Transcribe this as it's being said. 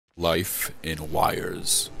Life in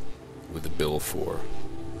Wires with Bill Fore.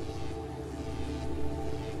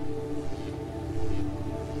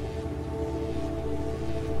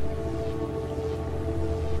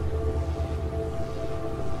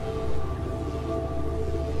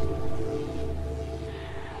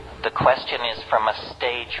 The question is from a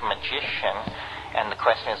stage magician, and the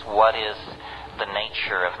question is, what is the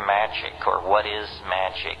nature of magic, or what is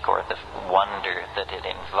magic, or the wonder that it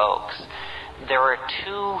invokes? There are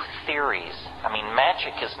two theories. I mean,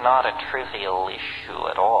 magic is not a trivial issue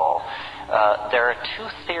at all. There are two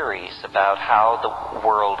theories about how the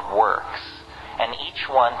world works, and each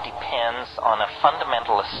one depends on a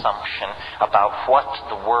fundamental assumption about what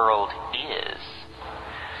the world is.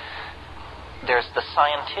 There's the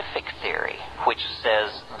scientific theory, which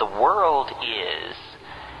says the world is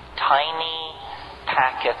tiny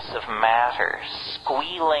packets of matter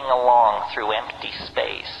squealing along through empty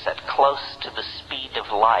space at close to the speed of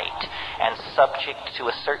light and subject to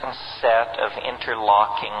a certain set of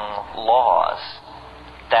interlocking laws.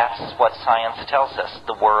 That's what science tells us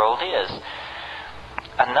the world is.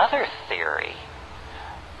 Another theory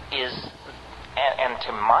is, and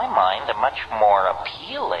to my mind, a much more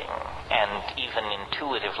appealing and even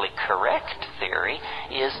intuitively correct theory,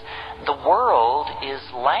 is the world is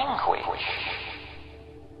language.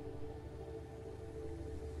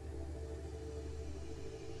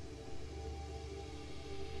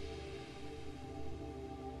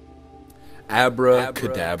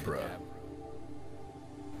 Abracadabra.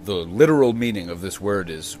 The literal meaning of this word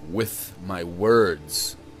is, with my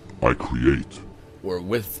words I create. Or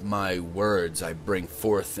with my words I bring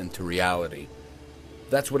forth into reality.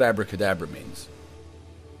 That's what abracadabra means.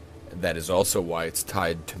 That is also why it's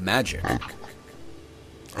tied to magic.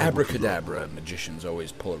 Abracadabra, magicians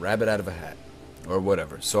always pull a rabbit out of a hat. Or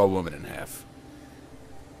whatever, saw a woman in half.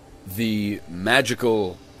 The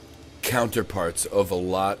magical counterparts of a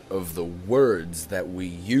lot of the words that we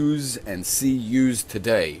use and see used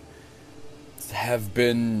today have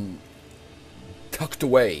been tucked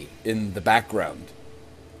away in the background.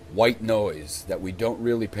 White noise that we don't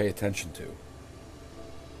really pay attention to.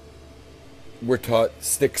 We're taught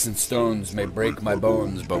sticks and stones may break my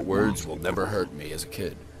bones, but words will never hurt me as a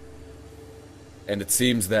kid. And it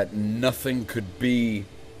seems that nothing could be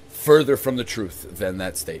further from the truth than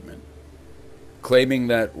that statement. Claiming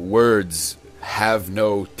that words have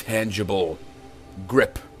no tangible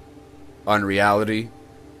grip on reality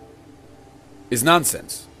is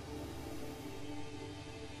nonsense.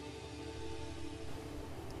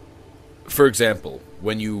 For example,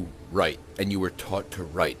 when you write, and you were taught to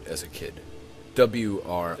write as a kid,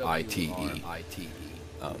 W-R-I-T-E,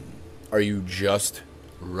 are you just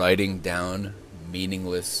writing down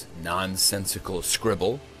meaningless, nonsensical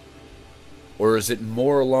scribble? Or is it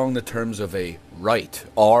more along the terms of a rite,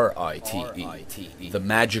 R-I-T-E, the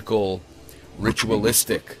magical,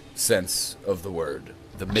 ritualistic sense of the word,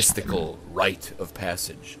 the mystical rite of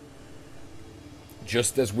passage?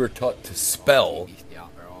 Just as we're taught to spell,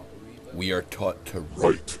 we are taught to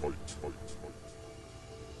write.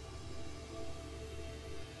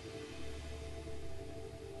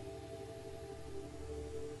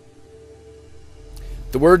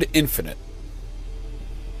 The word infinite.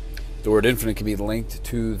 The word infinite can be linked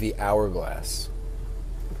to the hourglass.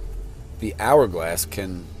 The hourglass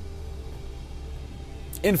can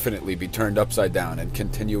infinitely be turned upside down and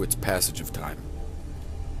continue its passage of time.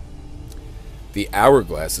 The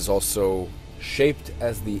hourglass is also shaped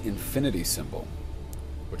as the infinity symbol,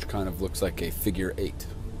 which kind of looks like a figure 8.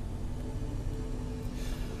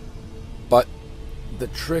 But the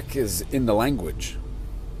trick is in the language.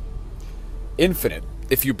 Infinite,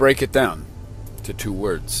 if you break it down to two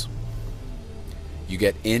words, you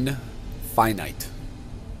get infinite.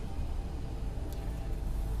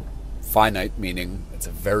 Finite meaning it's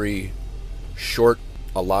a very short,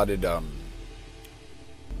 allotted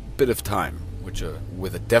bit of time, which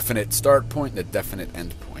with a definite start point and a definite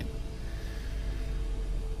end point.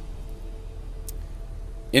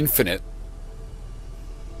 Infinite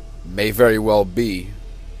may very well be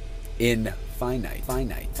infinite.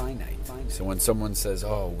 So when someone says,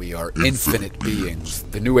 "Oh, we are infinite beings,"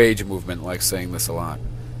 the New Age movement likes saying this a lot.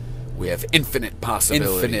 We have infinite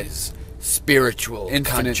possibilities. Infinite spiritual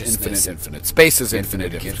consciousness. Infinite. Space is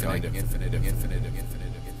infinite.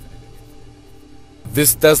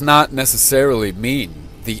 This does not necessarily mean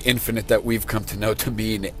the infinite that we've come to know to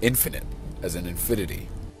mean infinite, as in infinity.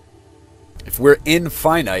 If we're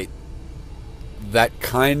infinite, that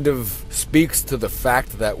kind of speaks to the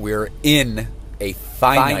fact that we're in a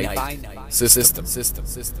finite system.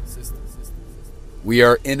 We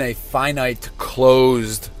are in a finite,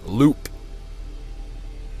 closed loop.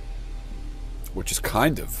 which is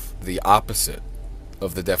kind of the opposite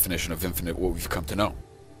of the definition of infinite, what we've come to know.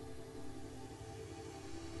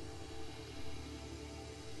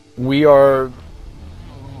 We are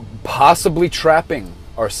possibly trapping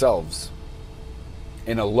ourselves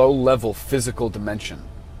in a low-level physical dimension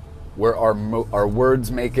where our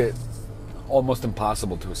words make it almost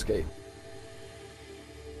impossible to escape.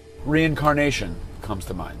 Reincarnation comes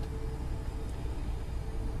to mind.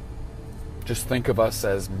 Just think of us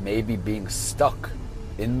as maybe being stuck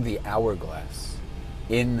in the hourglass,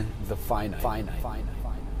 in the finite.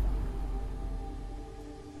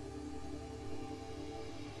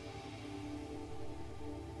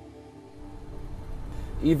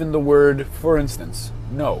 Even the word, for instance,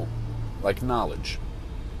 know, like knowledge.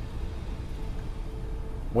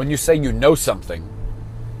 When you say you know something,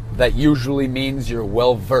 that usually means you're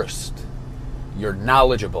well-versed, you're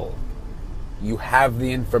knowledgeable, you have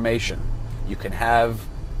the information, you can have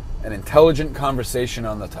an intelligent conversation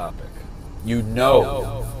on the topic. You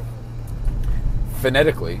know.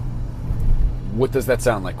 Phonetically, what does that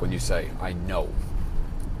sound like when you say, I know?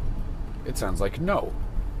 It sounds like no.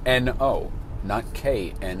 N-O, not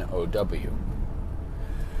K-N-O-W.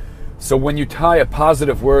 So when you tie a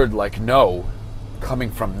positive word like know,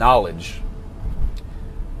 coming from knowledge,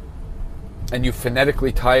 and you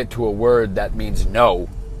phonetically tie it to a word that means no,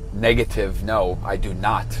 negative no, I do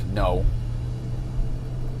not know,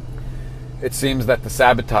 it seems that the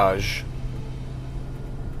sabotage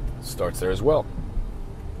starts there as well.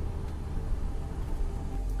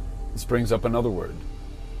 This brings up another word.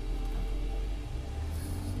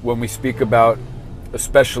 When we speak about,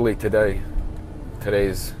 especially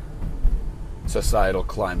today's societal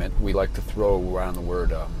climate, we like to throw around the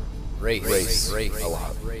word race a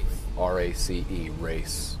lot. R-A-C-E,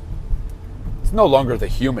 race. It's no longer the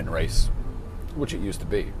human race, which it used to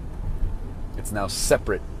be. It's now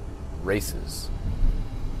separate races.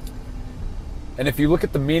 And if you look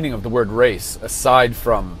at the meaning of the word race, aside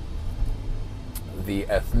from the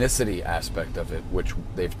ethnicity aspect of it, which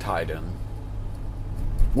they've tied in,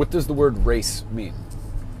 what does the word race mean?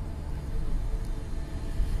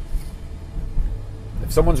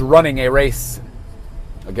 If someone's running a race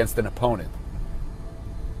against an opponent,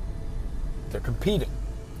 they're competing.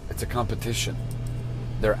 It's a competition.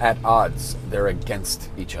 They're at odds. They're against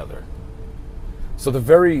each other. So the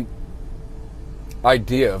very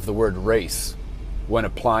idea of the word race, when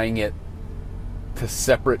applying it to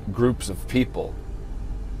separate groups of people,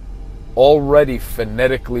 already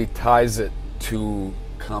phonetically ties it to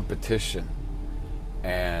competition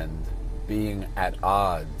and being at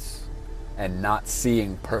odds and not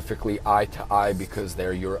seeing perfectly eye to eye because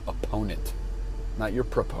they're your opponent, not your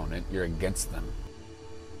proponent. You're against them.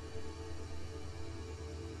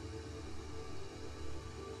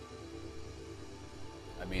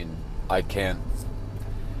 I mean, I can't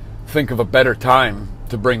think of a better time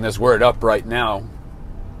to bring this word up right now.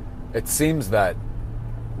 It seems that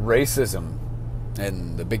racism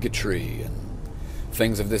and the bigotry and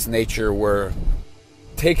things of this nature were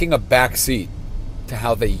taking a back seat to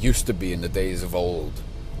how they used to be in the days of old,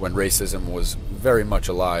 when racism was very much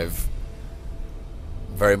alive,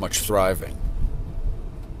 very much thriving.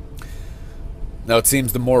 Now it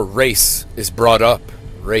seems the more race is brought up,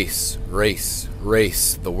 race,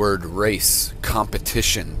 the word race,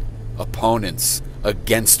 competition, opponents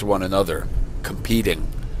against one another, competing.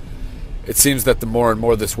 It seems that the more and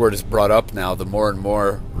more this word is brought up now, the more and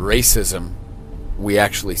more racism we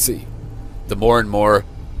actually see. The more and more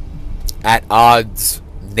at odds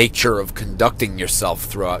nature of conducting yourself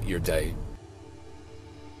throughout your day.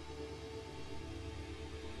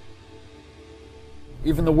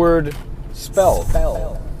 Even the word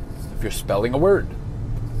spell. If you're spelling a word,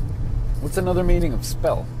 what's another meaning of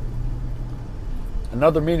spell?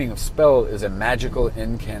 Another meaning of spell is a magical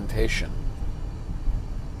incantation.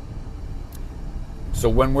 So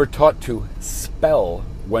when we're taught to spell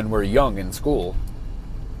when we're young in school,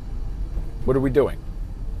 what are we doing?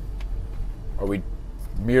 Are we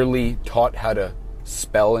merely taught how to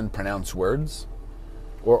spell and pronounce words?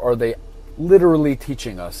 Or are they literally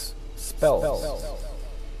teaching us spells?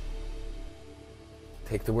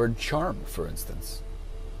 Take the word charm, for instance.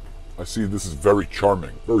 I see this is very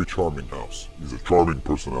charming house. He's a charming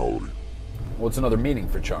personality. What's another meaning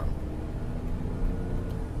for charm?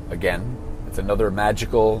 Again, it's another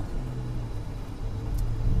magical,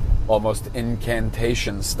 almost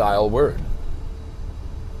incantation style word.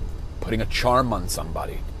 Putting a charm on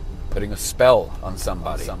somebody, putting a spell on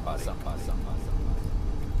somebody.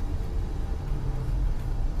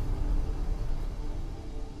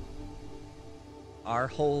 Our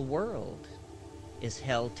whole world is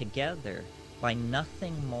held together by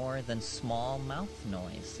nothing more than small mouth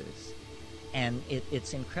noises. And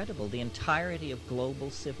it's incredible. The entirety of global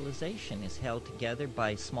civilization is held together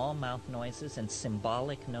by small mouth noises and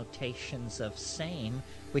symbolic notations of same,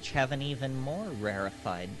 which have an even more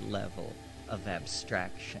rarefied level of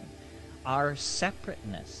abstraction. Our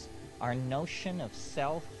separateness, our notion of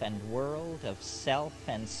self and world, of self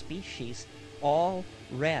and species, all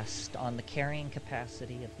rest on the carrying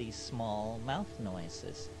capacity of these small mouth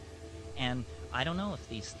noises. And I don't know if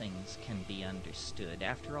these things can be understood.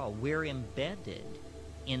 After all, we're embedded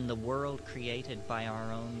in the world created by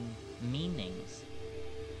our own meanings.